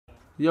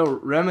Yo,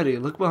 Remedy,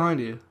 look behind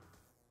you.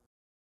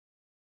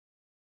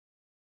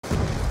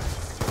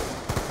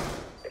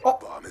 Oh,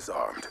 bomb is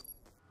armed.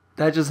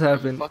 That just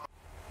happened.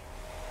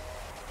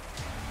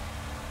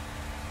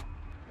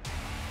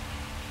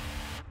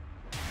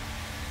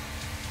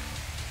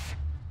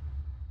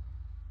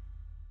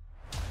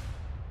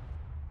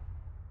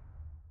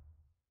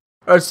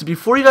 Alright, so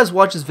before you guys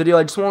watch this video,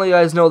 I just want to let you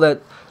guys know that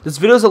this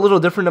video is a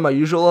little different than my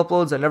usual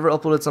uploads. I never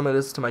uploaded something like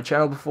this to my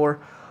channel before.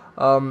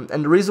 And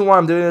the reason why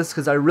I'm doing this is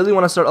because I really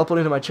want to start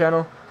uploading to my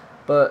channel.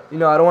 But, you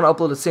know, I don't want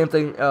to upload the same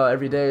thing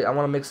every day. I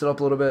want to mix it up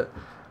a little bit.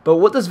 But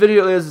what this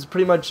video is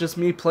pretty much just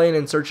me playing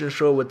in Search and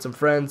Show with some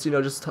friends. You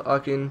know, just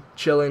talking,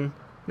 chilling, you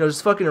know,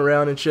 just fucking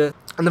around and shit.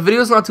 And the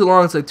video's not too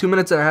long. It's like 2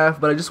 minutes and a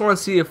half. But I just want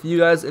to see if you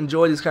guys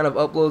enjoy these kind of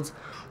uploads.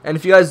 And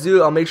if you guys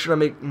do, I'll make sure to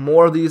make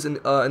more of these in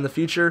the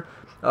future.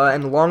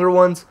 And longer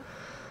ones.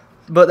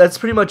 But that's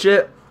pretty much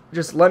it.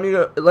 Just let me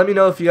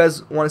know if you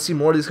guys want to see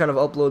more of these kind of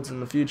uploads in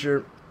the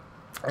future.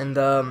 And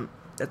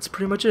that's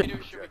pretty much it.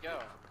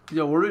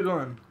 Yo, where are we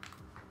going?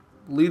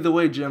 Lead the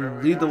way,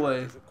 Jim. Lead the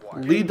way.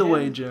 Lead the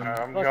way, Jim.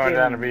 I'm going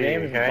down to B,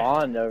 James okay?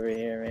 Bond over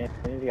here, man.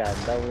 He's got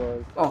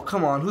double. Oh,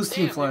 come on. Who's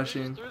team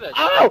flashing?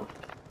 Ow!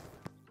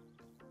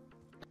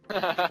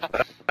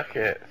 Suck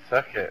it,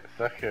 suck it,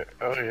 suck it.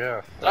 Oh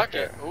yeah, Suck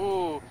it.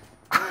 Ooh,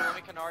 let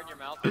me canard your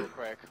mouth real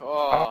quick.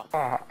 Oh,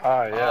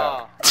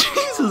 yeah.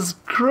 Jesus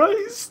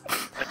Christ.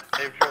 I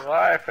saved your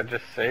life. I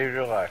just saved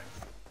your life.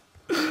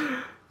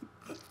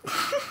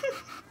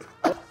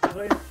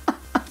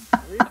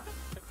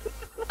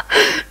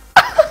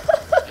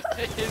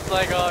 He's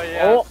like, oh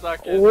yeah,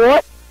 suck it.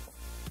 What?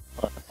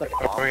 What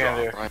are we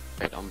gonna do? Right,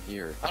 I'm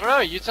here. I don't know.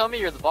 You tell me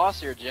you're the boss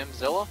here, Jim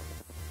Zilla.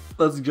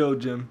 Let's go,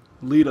 Jim.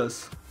 Lead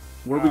us.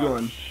 Where are we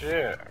going?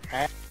 Shit,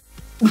 man.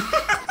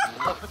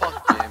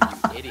 Fuck Jim,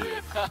 you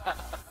idiot.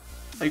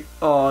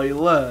 Oh, he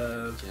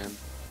left. Jim.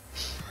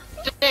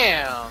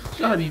 Damn.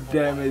 God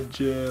damn it,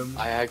 Jim.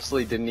 I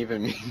actually didn't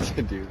even mean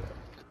to do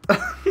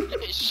that.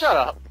 Hey, shut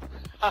up.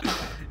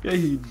 Yeah,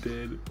 he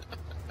did.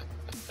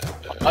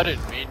 I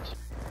didn't mean to.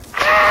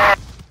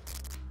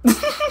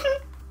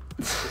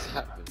 This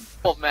happened.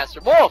 Wolf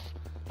Master, Wolf!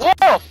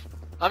 Wolf!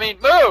 I mean,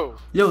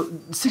 move! Yo,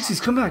 60s,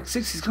 come back.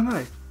 60s, come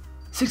back.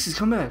 60s,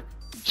 come back.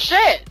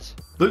 Shit!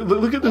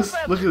 Look at this.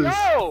 Look at this.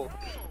 Go!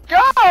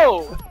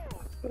 Go!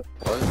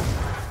 What?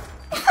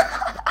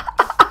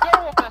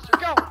 Go, Wolf Master,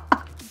 go!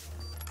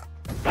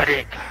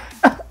 Buddy.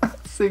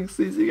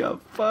 60s, he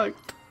got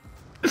fucked.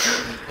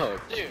 Oh,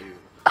 Dude. dude.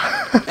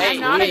 Hey,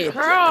 not a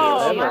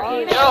girl!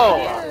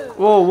 Yo!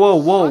 Whoa, whoa,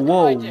 whoa, Suck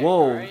whoa, my dick,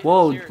 whoa, alright?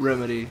 whoa, Seriously.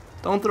 Remedy.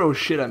 Don't throw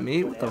shit at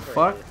me. What the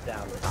fuck?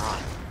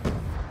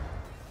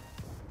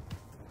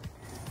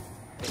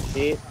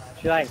 She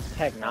like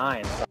Tech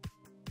 9.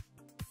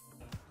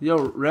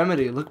 Yo,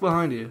 Remedy, look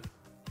behind you.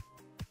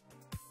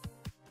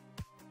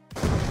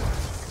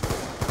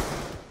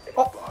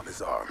 Oh, bomb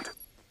is armed.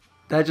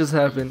 That just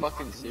happened.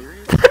 Fucking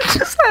serious? That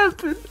just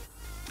happened.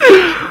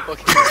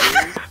 Fucking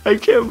serious? I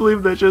can't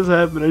believe that just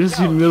happened. I just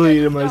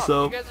humiliated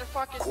myself. You guys are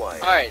fucking...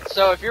 Alright,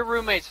 so if your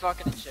roommate's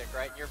fucking a chick,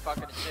 right? And you're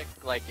fucking a chick,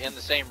 like, in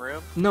the same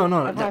room. No,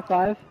 no. High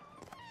five.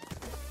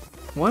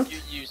 What?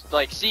 You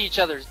like, see each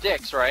other's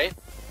dicks, right?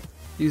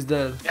 He's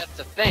dead. That's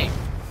the thing.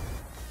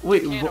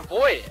 Wait, You can't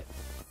avoid it.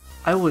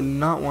 I would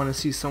not want to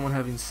see someone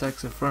having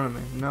sex in front of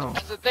me. No.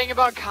 That's the thing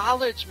about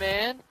college,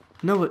 man.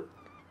 No, but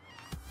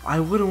I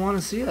wouldn't want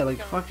to see that.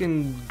 Like,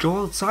 fucking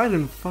go outside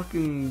and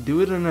fucking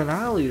do it in an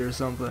alley or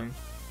something.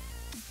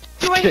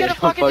 You ain't gonna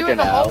fucking do it in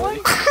the hallway?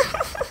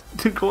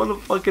 To go in the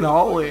fucking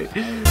hallway.